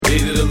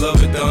Hate it or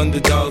love it, the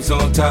underdog's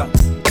on top.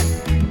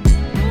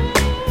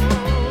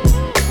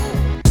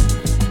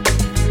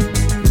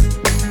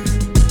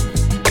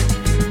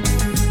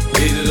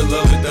 Hate it or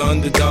love it, the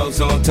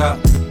underdog's on top.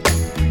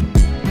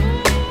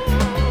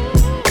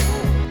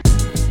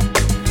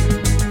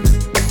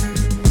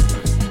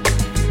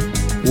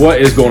 What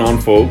is going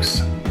on,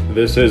 folks?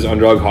 This is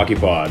Underdog Hockey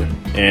Pod,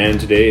 and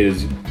today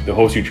is the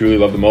host you truly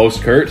love the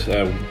most, Kurt.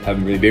 I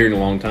haven't really been here in a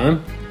long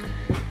time.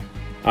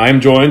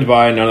 I'm joined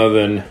by none other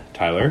than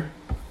Tyler.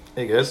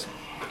 Hey guys.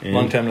 And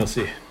Long time no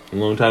see.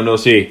 Long time no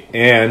see.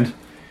 And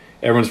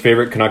everyone's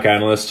favorite Canuck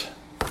analyst,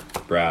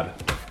 Brad.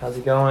 How's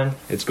it going?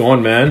 It's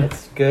going, man.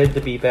 It's good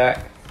to be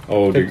back.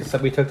 Oh,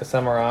 We took the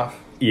summer off.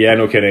 yeah,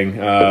 no kidding.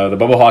 The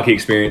bubble hockey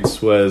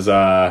experience was,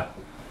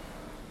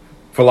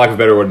 for lack of a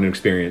better word, an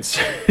experience.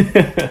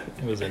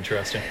 It was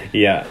interesting.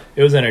 Yeah.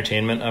 It was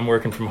entertainment. I'm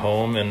working from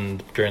home,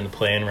 and during the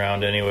playing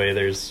round anyway,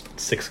 there's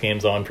 6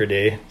 games on per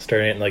day,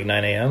 starting at like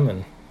 9 a.m.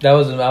 and That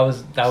was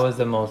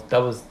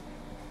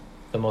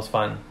the most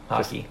fun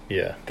hockey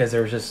yeah, because it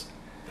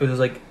was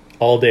like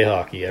all day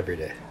hockey every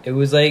day. it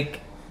was like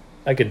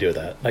I could do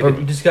that.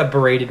 you just got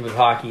berated with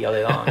hockey all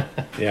day long.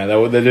 Yeah,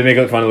 that did make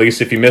it fun. At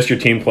least if you missed your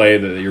team play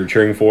that you were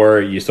cheering for,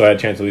 you still had a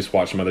chance to at least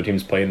watch some other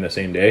teams play in the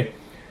same day.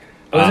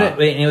 Wasn't it?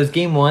 Wait, and it was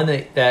game one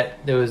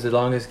that there was the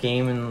longest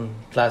game in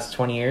the last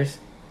 20 years.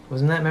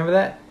 Wasn't that? Remember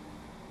that?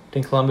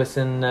 In Columbus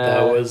and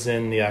That was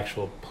in the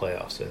actual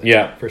playoffs. I think.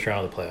 Yeah. First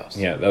round of the playoffs.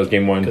 Yeah, that was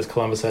game one. Because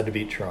Columbus had to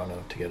beat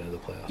Toronto to get into the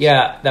playoffs.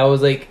 Yeah, that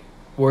was like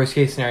worst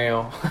case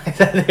scenario.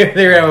 they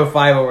were gonna have a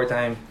 5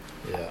 overtime.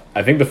 Yeah.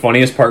 I think the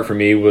funniest part for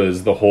me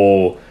was the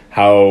whole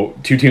how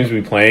two teams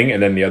would be playing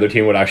and then the other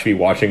team would actually be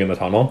watching in the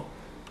tunnel.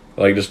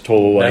 Like just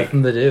total like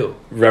Nothing to do.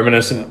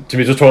 reminiscent to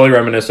me, just totally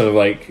reminiscent of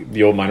like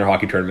the old minor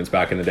hockey tournaments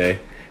back in the day.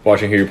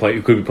 Watching who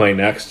could be playing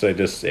next. It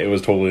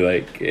was totally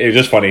like it was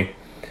just funny.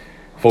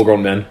 Full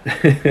grown men.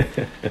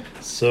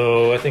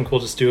 So I think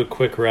we'll just do a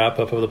quick wrap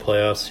up of the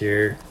playoffs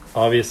here.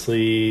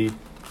 Obviously,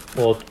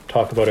 we'll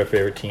talk about our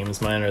favorite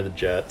teams. Mine are the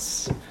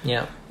Jets.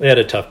 Yeah. They had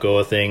a tough go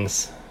of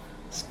things.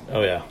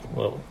 Oh yeah,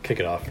 well, kick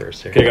it off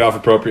first here. Kick it off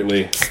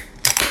appropriately.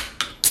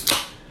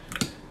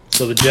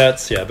 So the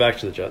Jets, back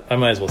to the Jets. I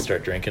might as well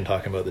start drinking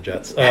talking about the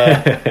Jets.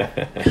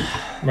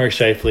 Mark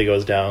Scheifele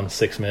goes down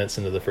 6 minutes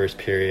into the first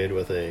period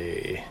with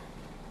a...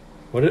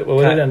 What did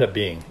it end up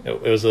being?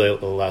 It was a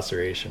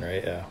laceration,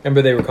 right? Yeah.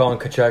 Remember they were calling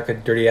Kachuk a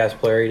dirty-ass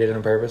player. He did it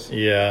on purpose?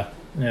 Yeah,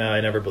 I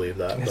never believed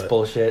that. It's but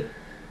bullshit.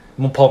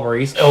 Paul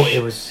Maurice. Oh,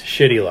 it was...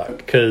 shitty luck,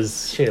 because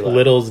Shitty luck.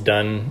 Little's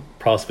done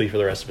possibly for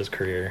the rest of his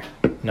career.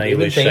 Now you You've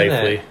been lose saying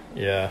Scheifele.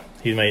 Yeah,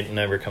 he might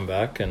never come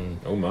back, and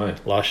Oh my.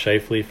 lost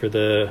Scheifele for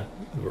the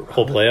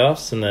whole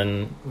playoffs, and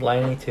then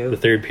Liney, too. the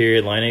third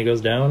period, Laine goes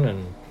down,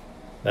 and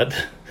that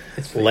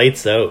It's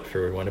lights out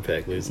for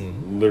Winnipeg,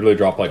 losing. Literally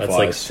dropped like That's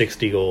flies. like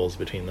 60 goals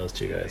between those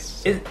two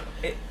guys.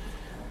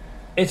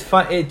 It's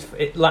fun. It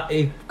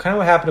kind of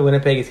what happened to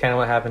Winnipeg is kind of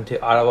what happened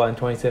to Ottawa in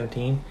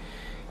 2017.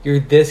 You're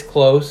this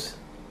close,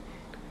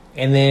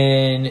 and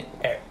then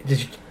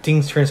just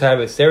things turn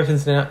sideways. Ever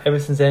since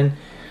then,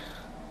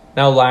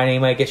 now Liney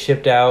might get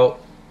shipped out.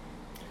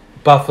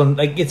 Buffalo,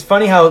 like it's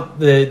funny how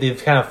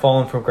they've kind of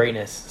fallen from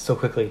greatness so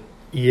quickly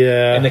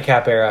Yeah, in the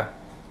Cap era.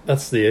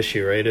 that's the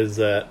issue, right? Is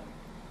that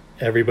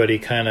everybody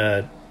kind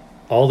of,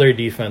 all their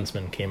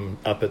defensemen came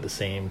up at the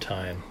same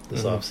time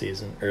this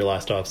offseason, or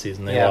last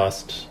offseason. They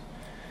lost.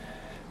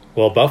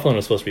 Well, Buffalo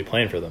was supposed to be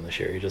playing for them this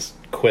year. He just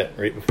quit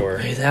right before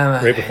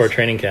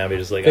training camp. He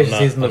just like, Fishing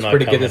season looks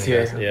pretty good this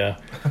year. guys. Yeah.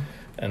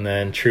 And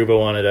then Trouba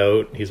wanted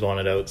out. He's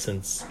wanted out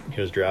since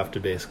he was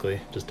drafted,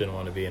 basically. Just didn't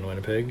want to be in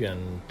Winnipeg.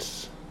 And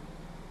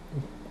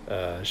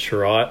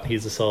Sherratt,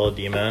 he's a solid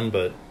D-man,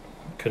 but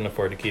couldn't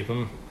afford to keep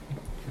him.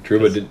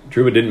 Trouba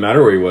didn't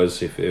matter where he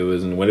was. If it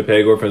was in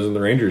Winnipeg or if it was in the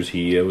Rangers,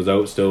 he was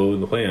out still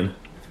in the play-in.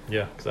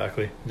 Yeah,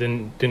 exactly.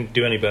 Didn't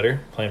do any better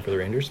playing for the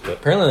Rangers, but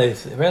Apparently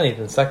they've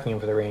been sucking him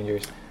for the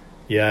Rangers.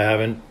 yeah, I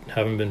haven't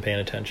been paying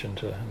attention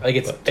to him. Like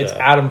it's But,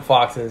 Adam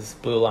Fox's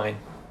blue line.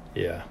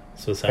 Yeah,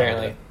 so it sounded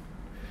Apparently,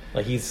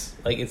 like he's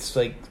like it's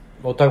like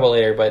we'll talk about it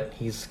later, but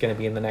he's going to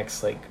be in the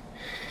next like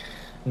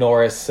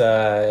Norris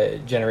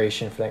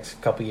generation for the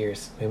next couple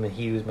years. Him and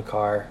Hughes,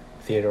 McCarr,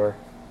 Theodore.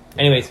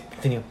 Anyways,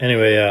 continue.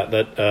 Anyway,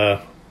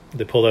 that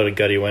they pulled out a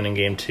gutty win in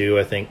game 2.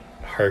 I think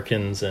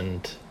Harkins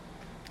and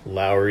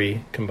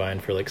Lowry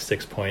combined for like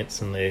 6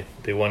 points, and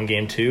they won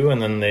game 2,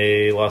 and then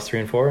they lost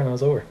 3 and 4, and it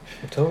was over.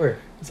 It's over.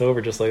 It's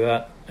over just like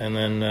that. And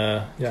then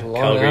It's a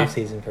long off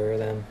season for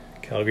them.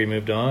 Calgary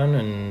moved on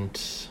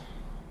and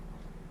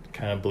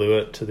kind of blew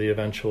it to the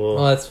eventual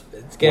Well, it's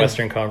good.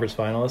 Western Conference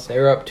finalists. They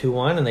were up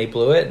 2-1 and they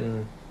blew it,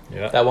 and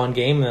Yeah, that one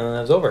game, and then it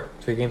was over.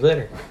 3 games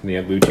later.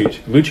 Yeah,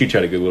 Lucic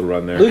had a good little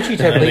run there. Lucic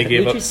had and they played-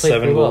 gave Lucic up played 7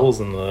 pretty well.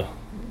 goals in the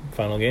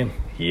final game.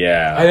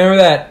 Yeah. I remember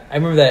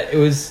that. It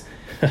was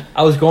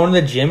I was going to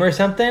the gym or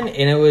something,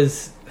 and it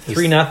was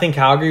 3-0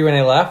 Calgary when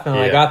I left, and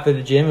when I Yeah. got to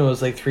the gym, it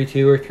was like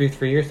 3-2 or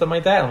 3-3 or something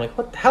like that. I'm like,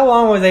 what? How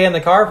long was they in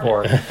the car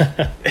for?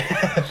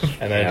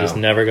 And then it just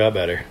never got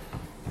better.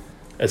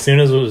 As soon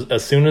as it was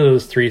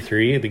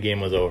 3-3, the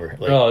game was over.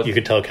 Like No, you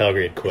could tell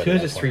Calgary had quit. As soon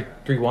as at it's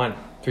that 3-1,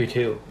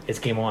 3-2, it's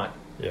game on. point.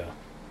 Yeah.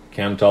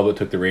 Cam Talbot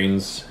took the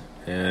reins,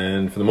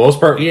 and for the most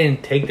part, He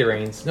didn't take the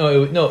reins.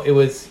 It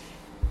was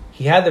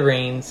he had the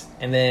reins,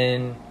 and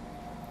then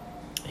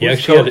He who's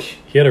actually coach?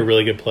 had a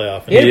really good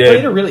playoff. He had Yeah.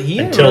 played a really he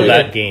had a Until really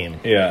that good- game.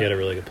 Yeah. He had a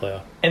really good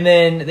playoff. and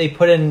then they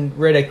put in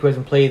Riddick, who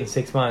hasn't played in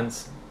 6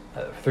 months,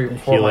 3 or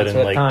 4 He let months in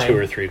at a like time. 2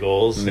 or 3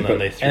 goals, And and they then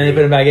put- they threw and they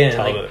put him back in.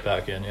 Talbot Like,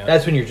 back in. Yeah.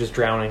 that's when you're just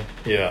drowning.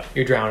 yeah.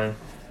 You're drowning.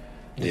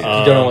 yeah,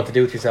 You don't know what to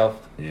do with yourself.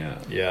 yeah.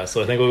 Yeah,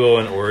 so I think we'll go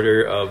in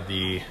order of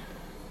the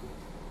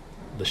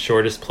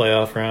shortest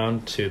playoff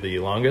round to the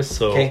longest.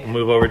 So Okay. we'll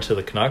move over to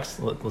the Canucks.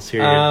 Let's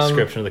hear your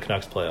description of the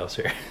Canucks playoffs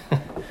here.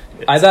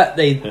 I thought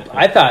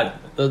that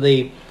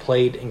they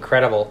played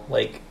incredible.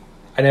 Like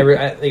I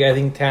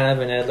think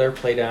Tanev and Edler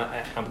played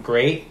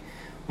great.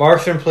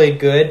 Marchand played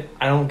good.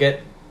 I don't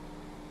get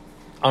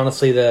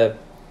honestly the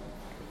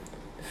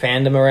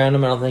fandom around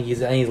him. I think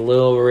he's a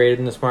little overrated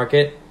in this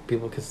market.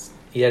 People because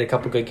he had a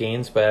couple good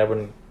games, but I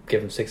wouldn't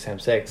give him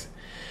 6x6.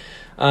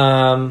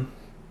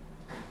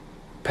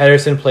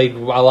 Pedersen played a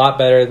lot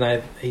better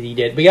than he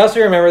did. But you also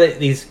remember that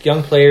these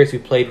young players who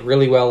played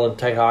really well in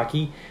tight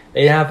hockey,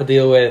 they didn't have to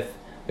deal with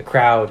the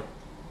crowd.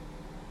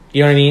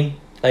 You know what I mean?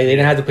 Like they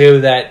didn't have to play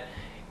with that.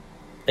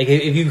 Like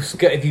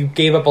if you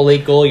gave up a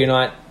late goal,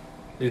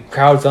 the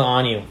crowd's not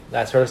on you.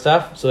 That sort of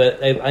stuff. So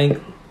I think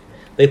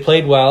they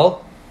played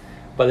well,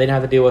 but they didn't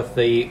have to deal with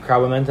the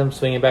crowd momentum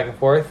swinging back and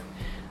forth.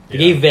 They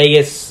Yeah. gave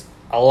Vegas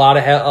a lot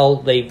of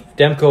hell.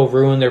 Demko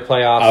ruined their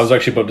playoffs. I was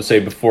actually about to say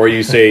before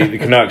you say the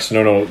Canucks.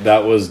 No,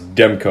 that was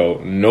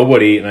Demko.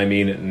 Nobody, and I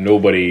mean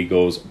nobody,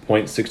 goes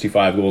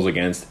 .65 goals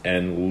against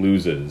and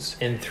loses.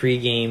 in 3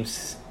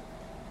 games.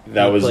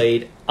 That He was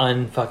played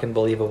unfucking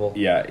believable.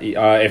 yeah.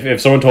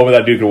 If someone told me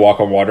that dude could walk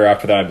on water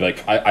after that, I'd be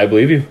like, I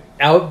believe you.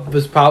 That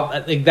was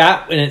probably like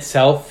that in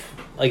itself.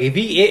 Like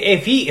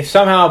if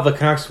somehow the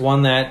Canucks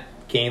won that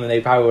game, and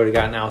they probably would have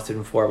gotten ousted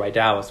in 4 by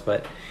Dallas,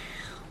 but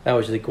that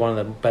was like one of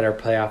the better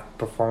playoff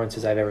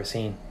performances I've ever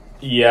seen.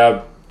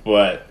 Yeah,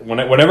 but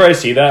whenever I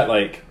see that,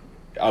 like,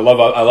 I love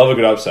a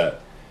good upset.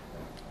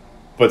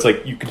 But it's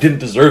like you didn't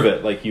deserve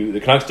it. Like the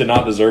Canucks did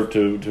not deserve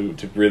to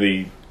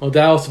really. Well,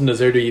 Dallas didn't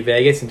deserve to beat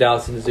Vegas, and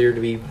Dallas didn't deserve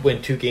to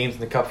win 2 games in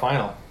the Cup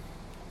final.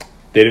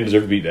 They didn't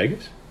deserve to beat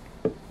Vegas.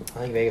 I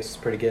think Vegas is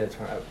pretty good.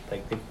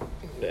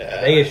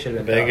 Vegas should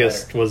have been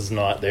Vegas was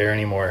not there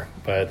anymore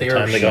by the They were-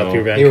 time they got no.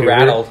 through They Vancouver. were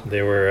rattled.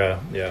 They were,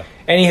 yeah.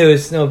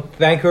 Anywho,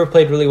 Vancouver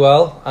played really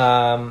well.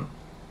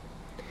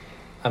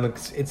 I think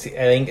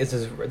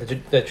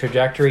the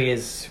trajectory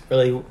is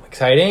really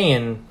exciting,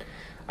 and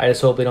I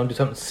just hope they don't do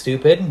something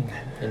stupid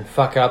and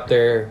fuck up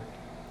their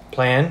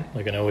plan.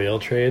 Like an OEL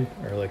trade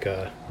or like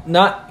a.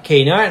 Not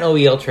an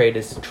OEL trade.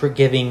 Is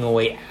giving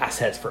away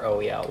assets for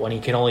OEL when he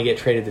can only get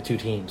traded to 2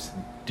 teams.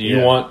 Do you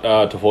Yeah. want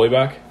Toffoli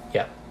back?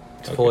 Yeah,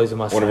 Toffoli's a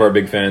must. One of our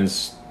big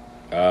fans,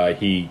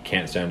 he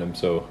can't stand him,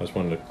 so I just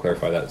wanted to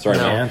clarify that. Sorry,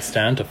 No. Mac. Can't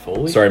stand to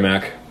Foley. Sorry,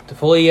 Mac.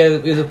 Toffoli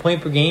is a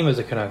point per game as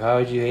a Canuck. How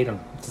would you hate him?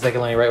 It's the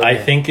second line right. I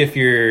wing. think if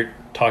you're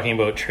talking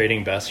about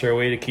trading Besser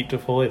away to keep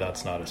Toffoli,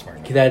 that's not a smart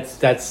move. that's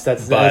But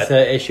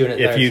the issue.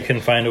 If you can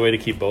find a way to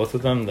keep both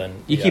of them, then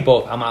You keep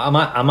both.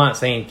 I'm not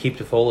saying keep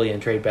Toffoli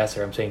and trade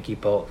Besser. I'm saying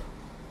keep both.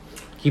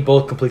 Keep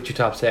both. Complete your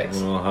top 6.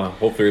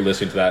 Hopefully, you're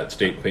listening to that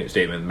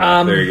statement.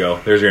 Mac. There you go.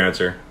 There's your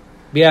answer.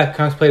 But yeah,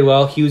 Canucks played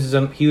well. Hughes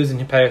and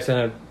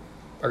Pedersen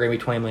are going to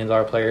be $20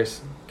 million players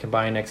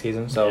combined next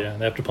season. So yeah,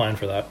 they have to plan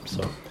for that.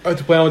 So I have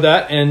to plan with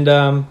that, and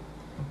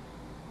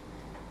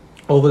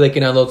hopefully they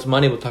can unload some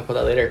money. We'll talk about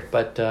that later.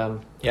 But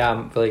yeah,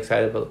 I'm really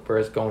excited about where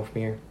it's going from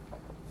here.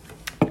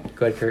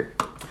 Go ahead, Kurt.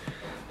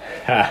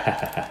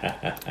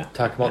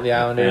 Talk about the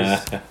Islanders.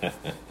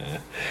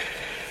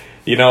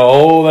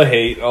 All the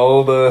hate,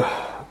 all the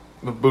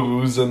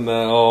booze, and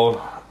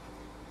the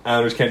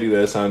Islanders can't do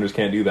this, Islanders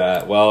can't do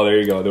that. Well, there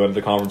you go. They went to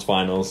the conference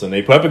finals, and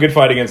they put up a good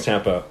fight against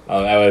Tampa.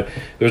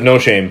 There's no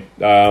shame.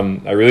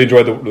 I really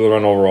enjoyed the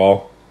run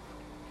overall.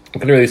 I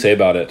couldn't really say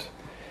about it.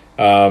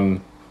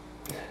 It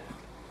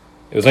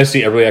was nice to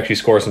see everybody actually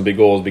score some big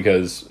goals,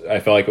 because I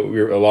felt like a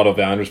lot of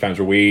the Islanders fans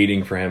were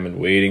waiting for him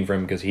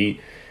because in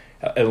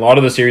a lot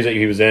of the series that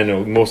he was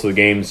in, most of the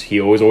games, he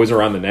always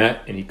around the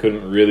net, and he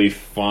couldn't really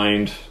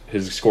find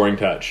his scoring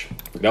touch.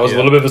 That was a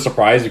little bit of a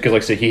surprise, because,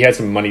 like I said, he had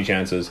some money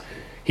chances.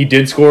 He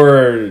did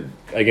score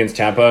against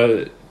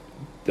Tampa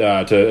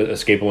to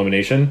escape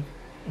elimination,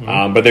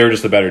 but they were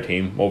just a better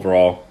team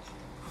overall.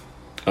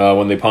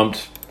 When they pumped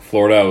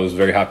Florida, I was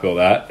very happy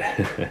about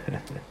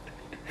that.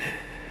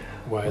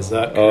 why is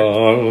that?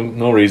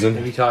 No reason.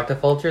 Have you talked to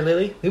Fulcher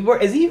lately?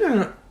 Is he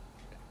even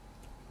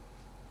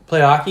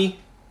play hockey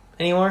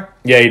anymore?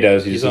 Yeah, he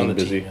does. He's He's just on the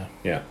busy. team,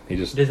 Yeah, he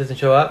just Just doesn't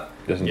show up.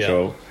 doesn't Yeah.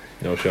 show.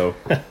 No show.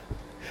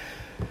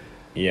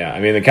 Yeah, I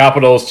mean the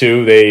Capitals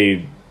too.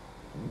 The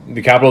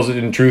Capitals,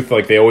 in truth,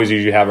 like they always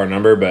usually have our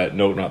number, but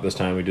no, not this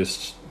time. We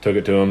just took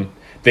it to them.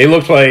 They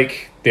looked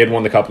like they had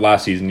won the Cup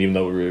last season, even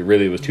though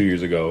really it was 2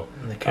 years ago.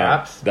 And the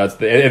Caps.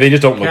 They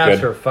just don't look Caps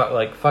good.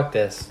 are fuck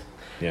this.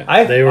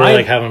 Yeah. They were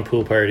like having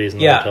pool parties in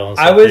the hotel and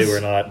stuff. They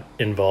were not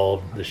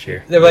involved this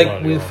year. They're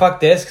like, we fuck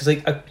this because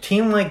like a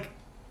team like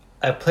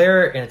a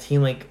player in a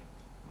team like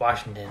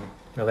Washington,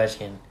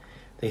 Ovechkin,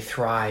 they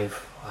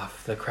thrive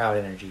off the crowd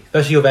energy,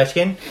 especially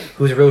Ovechkin,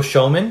 who's a real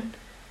showman.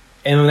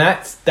 And when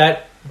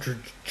that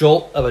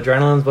jolt of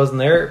adrenaline wasn't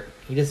there,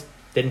 he just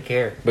didn't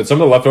care. But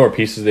some of the leftover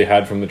pieces they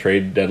had from the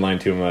trade deadline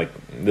too, I'm like,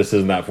 this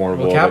isn't that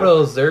formidable. Well,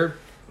 Capitals, they're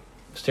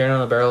staring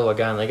on the barrel of a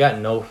gun. They got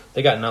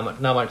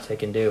not much they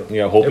can do.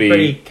 Yeah, they're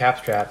pretty cap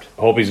strapped.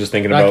 Holtby's just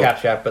thinking not about cap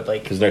strapped, but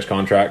like his next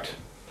contract.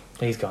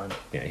 He's gone.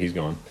 Yeah, he's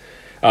gone.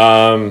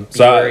 So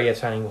wary of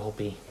signing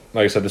Holtby.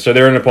 Like I said, so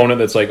they're an opponent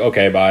that's like,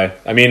 okay, bye.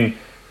 I mean,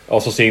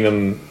 also seeing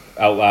them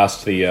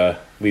outlast the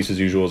Leafs as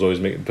usual is always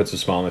puts a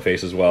smile on my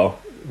face as well.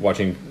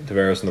 Watching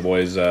Tavares and the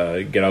boys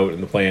get out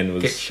in the play-in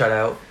was get shut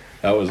out.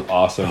 That was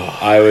awesome.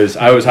 I was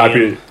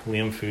happy.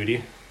 Liam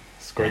Foodie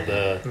scored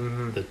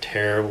the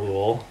terrible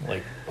goal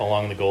like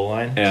along the goal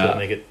line to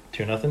make it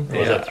 2-0. Or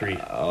was that 3?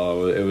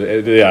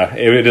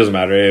 It doesn't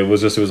matter. It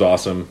was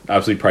awesome.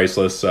 Absolutely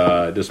priceless.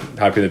 Just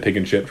happy that pick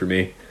and shit for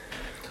me.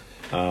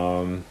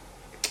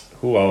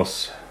 Who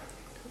else?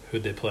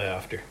 Who'd they play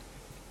after?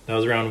 That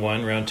was round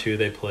 1. Round 2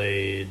 they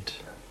played.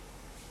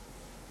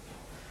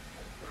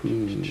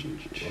 I'm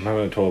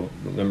having a total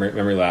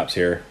memory lapse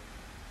here.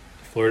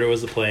 Florida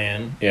was the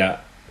play-in.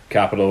 Yeah.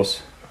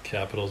 Capitals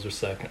were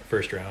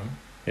first round.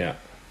 Yeah.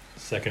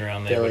 Second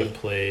round they would have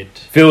played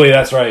Philly.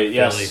 That's right.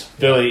 Yes,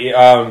 Philly.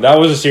 That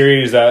was a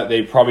series that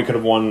they probably could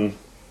have won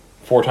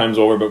 4 times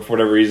over, but for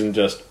whatever reason,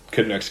 just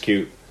couldn't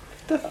execute.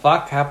 What the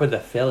fuck happened to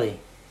Philly?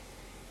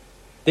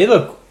 They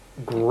look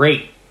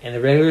great in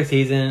the regular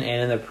season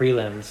and in the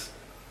prelims,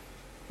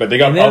 but they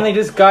they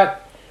just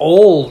got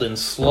old and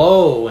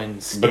slow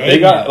and stagnant. But they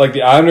got like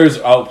the Islanders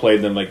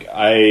outplayed them.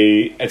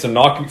 It's a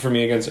knock for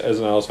me as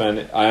an Isles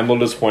fan. I am a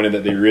little disappointed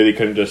that they really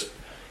couldn't just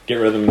get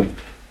rid of them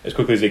as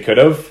quickly as they could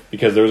have,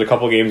 because there was a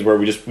couple of games where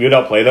we would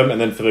outplay them and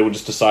then Philly would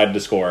just decide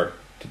to score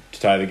to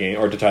tie the game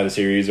or to tie the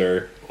series.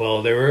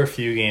 Well, there were a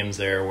few games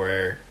there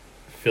where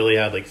Philly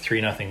had like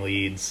 3-0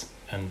 leads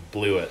and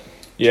blew it.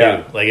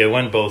 Yeah, too. Like it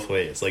went both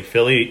ways. Like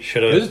Philly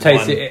should have. It was a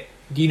tight series.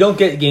 You don't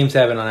get Game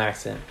 7 on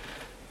accident.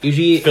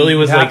 Usually, Philly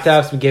was have to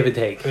have some give and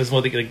take. It was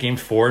like Game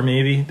 4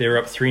 maybe. They were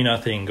up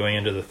 3-0 going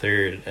into the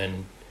third,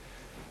 and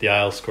the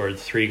Isles scored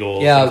 3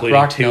 goals, including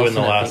Brock 2 Nelson, in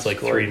the last 3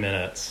 scored.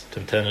 minutes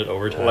to end it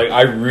overtime. Like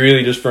I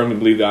really just firmly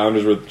believe the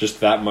Islanders were just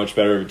that much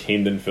better of a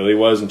team than Philly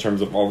was in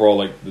terms of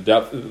overall the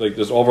depth, like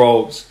this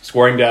overall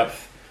scoring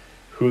depth,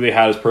 who they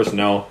had as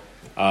personnel.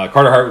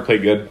 Carter Hart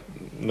played good.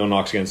 No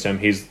knocks against him.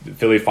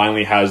 Philly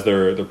finally has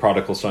their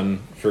prodigal son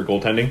for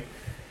goaltending.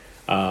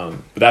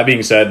 But that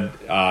being said,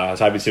 I was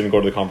happy to see them go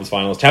to the conference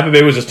finals. Tampa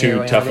Bay was just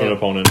too tough of an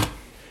opponent.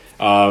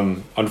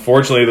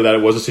 Unfortunately, that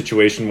it was a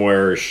situation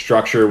where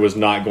structure was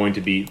not going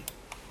to beat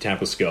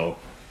Tampa's skill.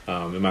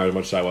 No matter how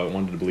much I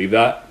wanted to believe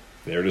that,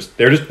 they were the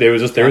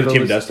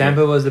team of destiny.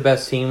 Tampa was the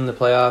best team in the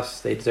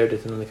playoffs. They deserved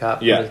it to win the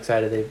cup. Yeah. I was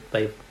excited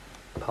they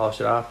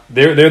polished it off.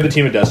 They're the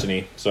team of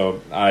destiny.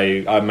 So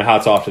my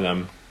hats off to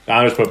them. The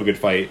Islanders put up a good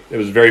fight. It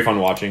was very fun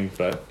watching,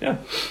 but yeah,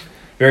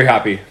 very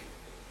happy,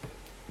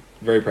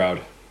 very proud.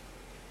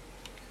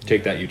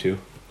 Take that, you two.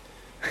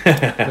 I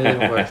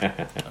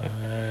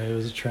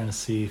was trying to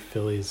see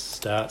Philly's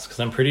stats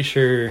because I'm pretty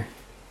sure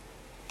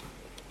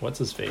what's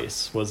his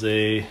face was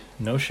a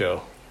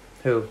no-show.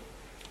 Who?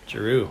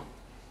 Giroux.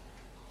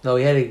 No,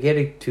 he had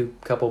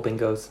couple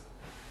bingos.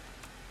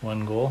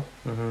 1 goal.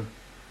 Mm-hmm.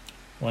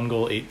 1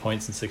 goal, 8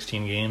 points in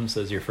 16 games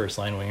as your first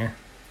line winger.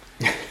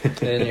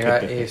 And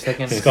your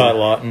second. Scott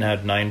Lawton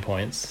had 9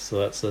 points, so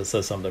that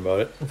says something about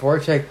it.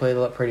 Voracek played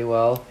pretty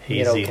well. He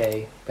did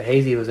okay, but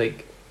Hazy was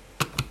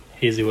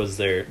Hazy was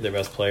their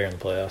best player in the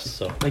playoffs.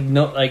 So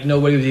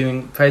nobody was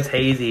even besides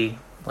Hazy.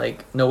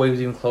 Nobody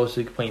was even close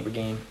to a point per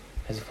game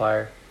as a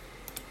Flyer.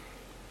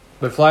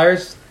 But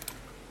Flyers,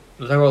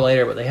 we'll talk about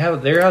later. But they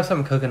have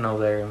something cooking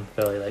over there in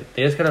Philly.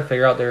 They just gotta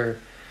figure out their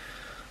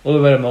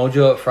little bit of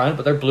mojo up front.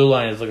 But their blue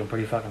line is looking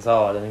pretty fucking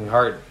solid. I mean,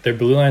 hard. Their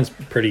blue line's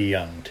pretty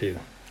young too.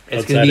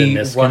 It's going to be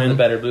one of the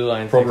better blue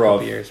lines in a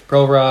couple years.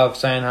 Provorov,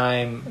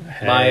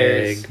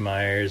 Sanheim,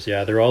 Myers.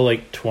 Yeah, they're all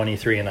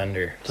 23 and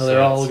under. So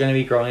they're all going to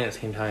be growing at the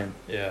same time.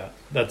 Yeah,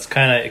 it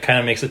kind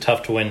of makes it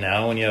tough to win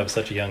now when you have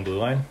such a young blue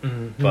line.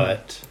 Mm-hmm.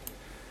 But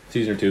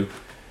season or two,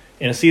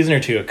 in a season or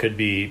two, it could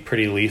be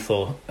pretty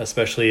lethal,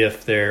 especially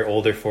if their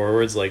older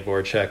forwards like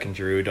Voracek and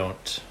Giroux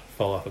don't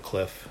fall off a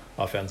cliff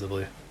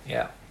offensively.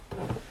 Yeah.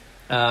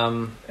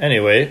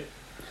 Anyway,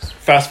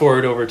 fast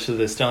forward over to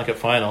the Stanley Cup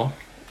final.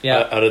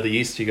 Yeah. Out of the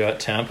East, you got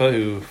Tampa,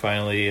 who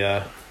finally,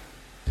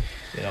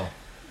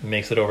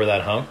 makes it over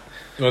that hump.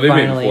 Well, they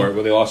made it before,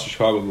 but they lost to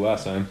Chicago the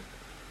last time.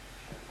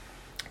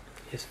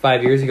 It's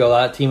 5 years ago.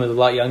 That team was a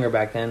lot younger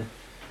back then.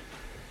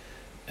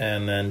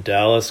 And then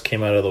Dallas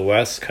came out of the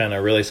West, kind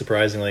of really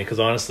surprisingly, because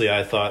honestly,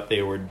 I thought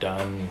they were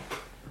done.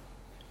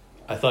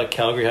 I thought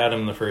Calgary had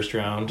them in the first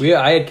round.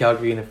 I had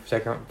Calgary in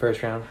the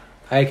first round.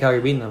 I had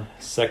Calgary beating them.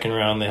 Second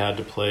round, they had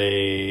to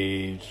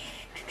play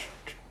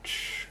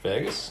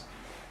Vegas.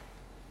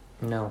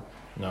 No.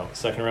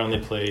 Second round they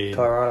played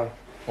Colorado.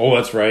 Oh,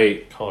 that's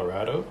right.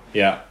 Colorado,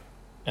 Yeah.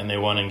 and they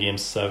won in Game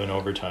 7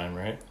 overtime,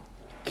 right?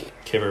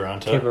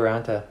 Kiviranta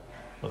Kiviranta.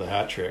 with a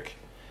hat trick.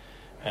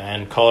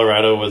 And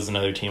Colorado was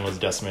another team was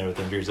decimated with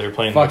injuries. They were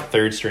playing Fuck. like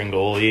third string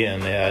goalie,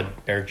 and they had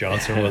Eric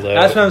Johnson was out.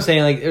 That's what I'm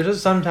saying. Like, there's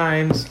just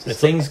sometimes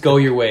things go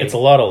your way. It's a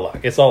lot of luck.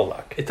 It's all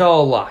luck. It's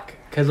all luck.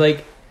 Because,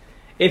 like,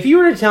 if you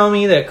were to tell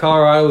me that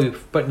Colorado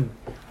would be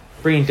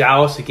bringing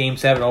Dallas to Game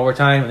 7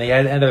 overtime and they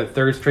had a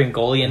third string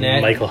goalie in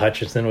net. Michael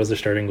Hutchinson was their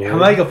starting goalie.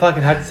 Michael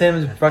fucking Hudson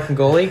was a fucking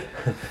goalie.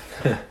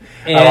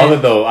 And I love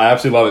it, though. I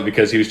absolutely love it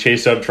because he was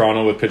chased out of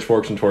Toronto with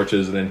pitchforks and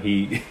torches, and then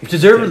he...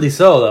 Deservedly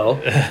so, though.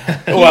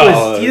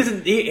 Well,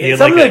 had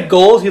some like of the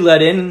goals he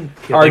let in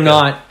had are like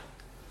not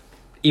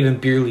even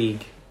beer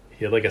league.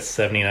 He had like a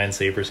 79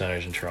 save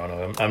percentage in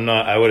Toronto. I'm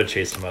not. I would have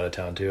chased him out of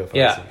town too. If I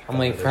Yeah, was I'm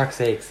like, for fuck's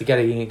sakes, you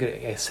gotta get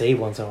a save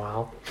once in a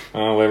while.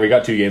 well, we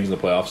got 2 games in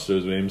the playoffs to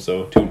his name,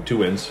 so two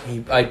wins.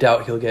 I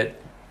doubt he'll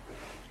get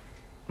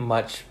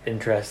much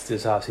interest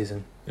this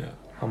offseason. Yeah.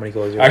 How many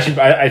goals? Actually,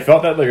 I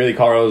felt that like really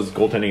Colorado's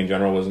goaltending in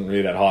general wasn't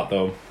really that hot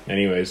though.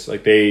 Anyways,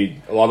 like a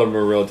lot of them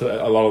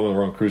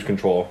were on cruise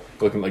control.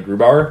 Looking like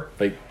Grubauer,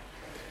 like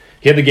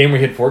he had the game where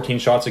he had 14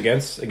 shots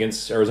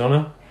against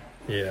Arizona.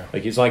 Yeah,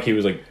 Like it's not like he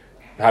was like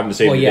having to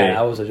save Well, the yeah, day.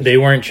 that was a they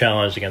weren't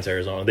challenged against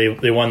Arizona.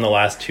 They won the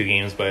last 2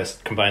 games by a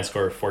combined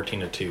score of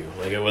 14-2.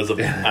 Like it was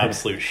an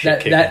absolute shit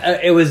kick.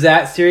 it was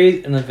that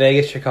series in the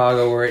Vegas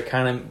Chicago where it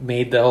kind of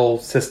made the whole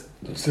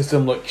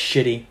system look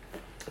shitty.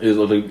 It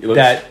looks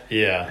That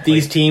Yeah,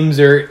 these teams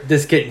are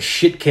just getting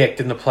shit kicked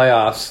in the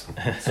playoffs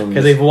some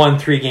because they've won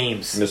 3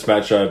 games.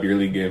 mismatched beer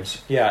league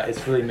games. Yeah,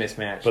 it's really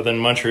mismatched. but then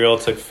Montreal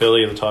took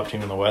Philly, the top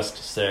team in the West,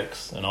 to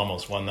 6 and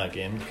almost won that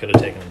game. Could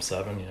have taken them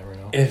 7. You never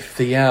know. If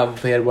they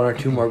had 1 or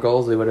 2 more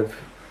goals,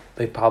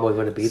 they probably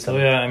would have beat So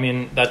them. yeah, I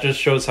mean that just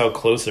shows how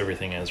close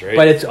everything is, right?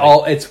 But it's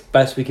Like, it's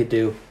best we could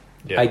do.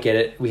 Yeah. I get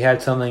it. We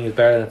had something that's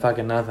better than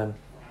fucking nothing.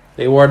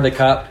 They awarded the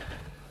cup.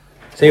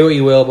 Say what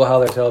you will about how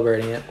they're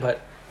celebrating it,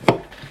 but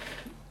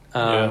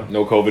Yeah.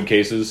 No COVID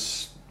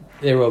cases.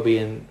 there will be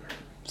in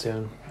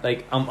soon.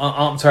 Like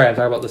I'm sorry, I'm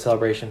talking about the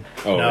celebration.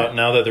 Oh,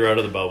 Now that they're out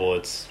of the bubble,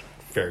 it's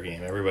fair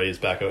game. Everybody's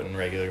back out in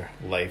regular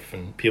life,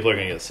 and people are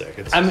gonna get sick.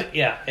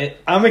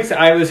 I'm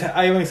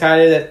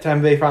excited that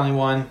Tampa Bay finally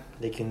won.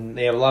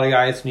 They have a lot of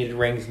guys who needed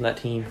rings in that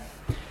team.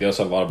 they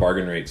also have a lot of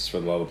bargain rates for a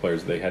lot of the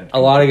players they had. A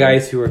lot of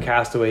guys who were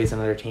castaways on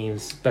other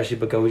teams, especially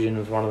Bogosian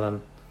was one of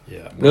them.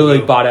 yeah,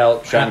 Literally bought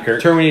out,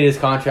 Shattenkirk. terminated his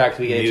contract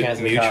so we get a chance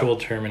at the mutual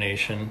cup.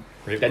 termination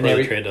right That before the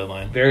never- trade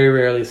deadline. Very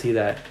rarely see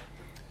that.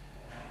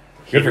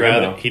 Good for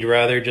him, though. He'd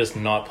rather just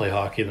not play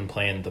hockey than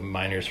play in the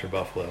minors for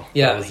Buffalo. That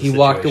Yeah, was the he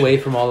walked situation. away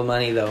from all the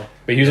money though.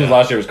 But he used his Yeah.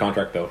 last year of his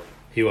contract though.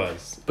 He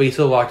was. But he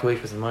still walked away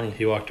for some money.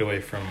 He walked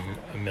away from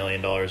 $1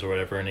 million or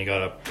whatever, and he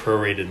got a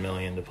prorated $1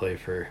 million to play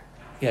for.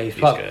 Yeah, These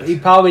guys. he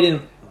probably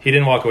didn't. He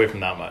didn't walk away from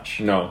that much.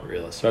 No,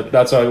 realistically.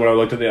 that's why when I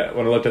looked at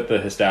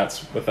his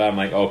stats with that, I'm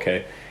like,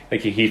 okay,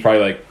 like he's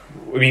probably like,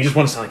 I mean, he just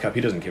won a Stanley Cup. He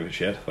doesn't give a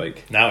shit.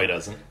 Like, Now he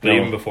doesn't. But No.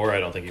 even before, I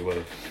don't think he would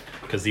have,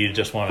 because he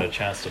just wanted a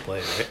chance to play.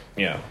 Right?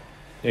 yeah,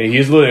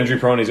 he's a little injury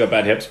prone. He's got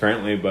bad hips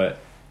apparently, but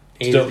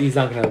still, He's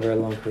not going to have a very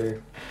long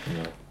career. you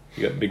know,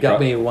 you got big. Got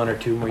maybe 1 or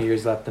 2 more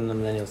years left in him,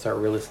 and then he'll start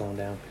really slowing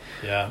down.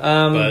 Yeah,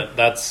 but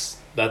that's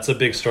a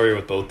big story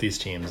with both these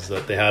teams,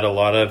 that they had a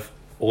lot of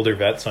older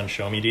vets on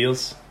show me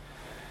deals.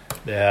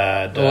 They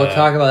had We'll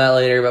talk about that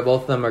later, but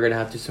both of them are going to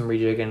have to do some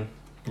rejigging.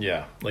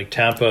 yeah, like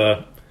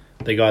Tampa,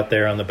 they got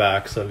there on the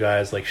backs of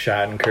guys like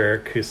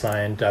Shattenkirk, who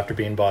signed after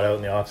being bought out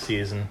in the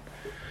offseason.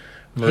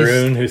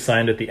 Maroon, who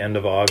signed at the end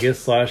of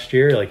August last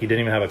year, like he didn't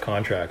even have a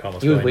contract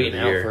almost. He was going into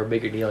waiting the out year. for a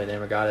bigger deal. He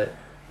never got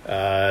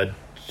it.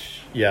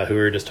 Yeah, who we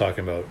were just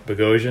talking about,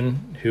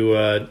 Bogosian, who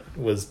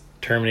was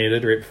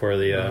terminated right before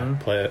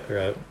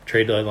the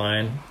trade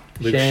deadline.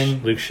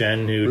 Shen. Luke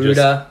Shen, who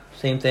Ruda,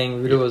 same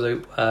thing. Ruda was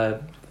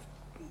a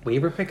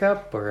waiver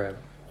pickup or a...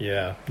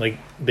 yeah, like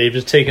they've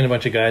just taken a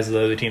bunch of guys that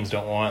the other teams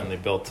don't want, and they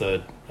built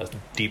a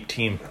deep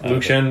team. out of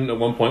Luke it. Shen at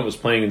one point was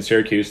playing in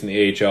Syracuse in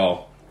the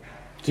AHL.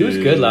 He was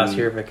good last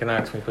year for the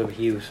Canucks when he played with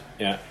Hughes.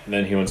 Yeah, and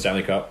then he won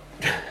Stanley Cup.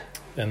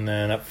 And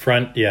then up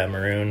front, yeah,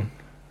 Maroon.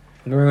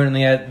 Remember when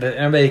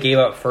everybody gave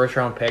up first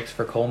round picks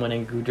for Coleman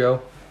and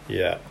Goudreau?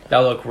 Yeah, That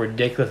looked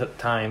ridiculous at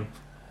the time.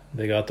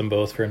 they got them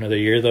both for another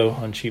year though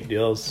on cheap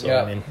deals. So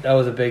yeah, I mean, that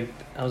was a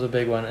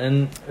big one.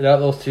 And without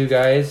those 2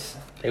 guys,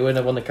 they wouldn't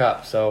have won the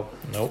cup. So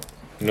nope.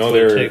 No, That's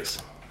what it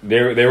they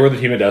takes. were the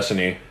team of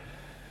destiny.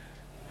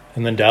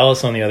 And then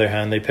Dallas, on the other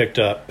hand, they picked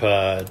up,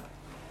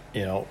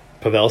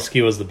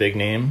 Pavelski was the big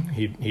name.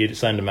 He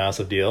signed a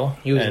massive deal.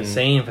 he was And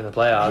insane for the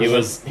playoffs.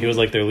 He was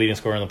like their leading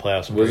scorer in the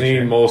playoffs. I'm Wasn't pretty he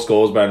sure. most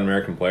goals by an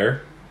American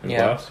player? In the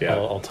Yeah. playoffs? Yeah.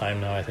 All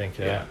time now, I think.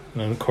 Yeah. Yeah.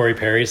 And then Corey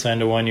Perry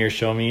signed a 1-year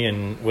show me,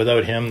 and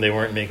without him, they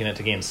weren't making it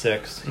to Game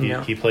 6.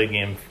 Yeah. He played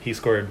He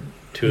scored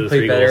 2 He of the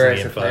 3 played goals better in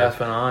as the Game 5. playoffs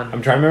went on.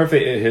 I'm trying to remember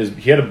if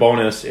he had a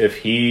bonus if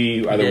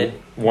he either did.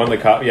 won the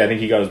cup. Yeah, I think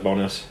he got his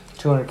bonus.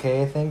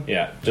 $200K, I think.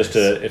 Yeah, just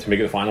to make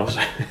it the finals.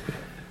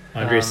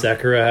 Andre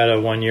Sekera had a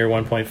 1-year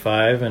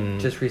 1.5, and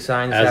Just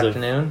re-signed this as of-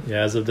 afternoon.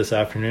 as of this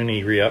afternoon,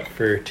 he re-upped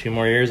for 2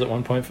 more years at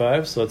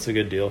 1.5. So that's a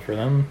good deal for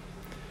them.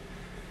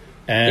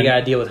 And they got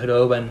to deal with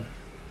Hudobin.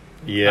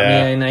 yeah,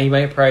 I mean, he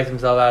might price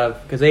himself out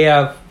of because they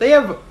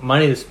have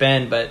money to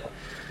spend, but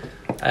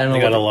I don't know.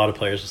 they got a lot of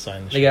players to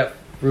sign this They year. got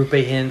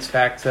Rupe Hintz,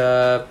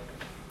 Faxa,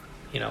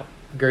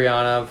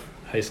 Guryanov.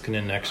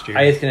 Heiskanen next year.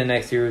 Heiskanen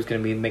next year is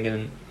going to be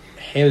making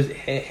his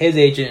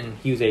agent and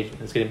Hughes'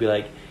 agent is going to be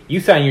like, you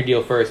sign your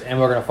deal first, and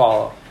we're going to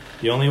follow.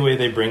 The only way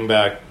they bring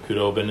back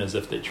Hudobin is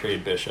if they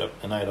trade Bishop,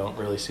 and I don't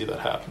really see that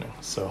happening.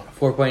 So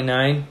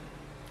 4.9,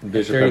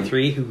 Bishop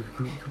 33. Who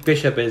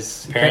Bishop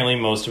is apparently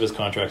most of his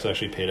contract's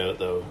actually paid out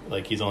though.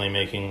 Like he's only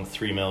making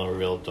 $3 million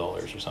real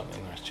dollars or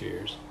something the next 2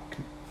 years.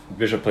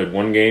 Bishop played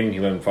one game. He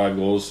let in 5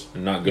 goals,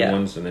 and not good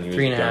ones, and then he was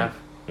 3.5. done.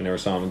 I never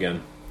saw him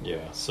again.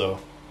 Yeah. So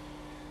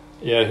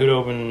yeah,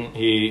 Hudobin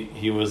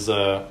he was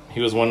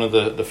one of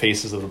the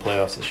faces of the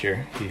playoffs this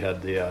year. He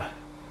had the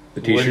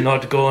t-shirt. we're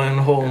not going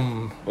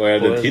home. Oh yeah,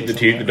 boys,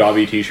 the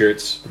Dobby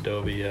t-shirts.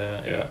 Adobe,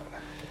 yeah.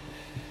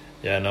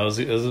 No,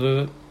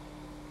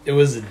 it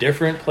was a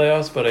different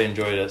playoffs, but I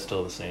enjoyed it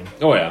still the same.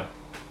 Oh yeah.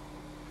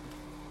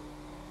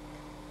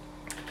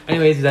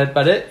 Anyways, is that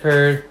about it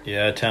for?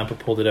 Yeah, Tampa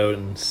pulled it out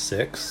in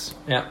 6,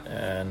 Yeah,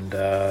 and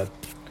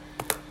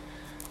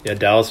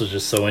Dallas was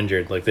just so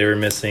injured. Like they were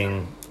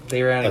missing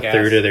they ran a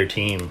third of their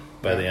team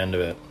by the end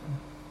of it.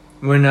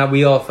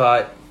 we all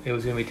thought it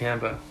was going to be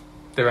Tampa.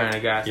 They ran out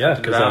of gas. Yeah, to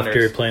the because after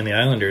Islanders. playing the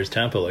Islanders,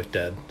 Tampa looked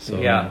dead. So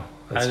Yeah,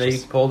 that's and they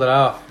just, pulled it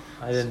off.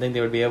 I didn't think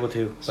they would be able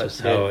to. that's But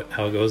just they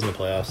how it goes in the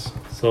playoffs.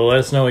 So let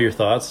us know your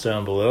thoughts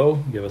down below.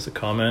 Give us a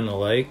comment, a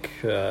like,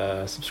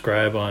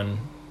 subscribe on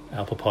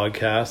Apple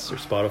Podcasts or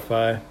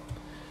Spotify.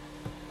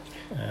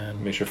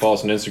 And Make sure to follow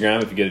us on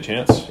Instagram if you get a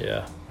chance.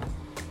 yeah,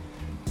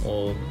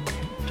 we'll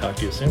talk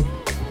to you soon.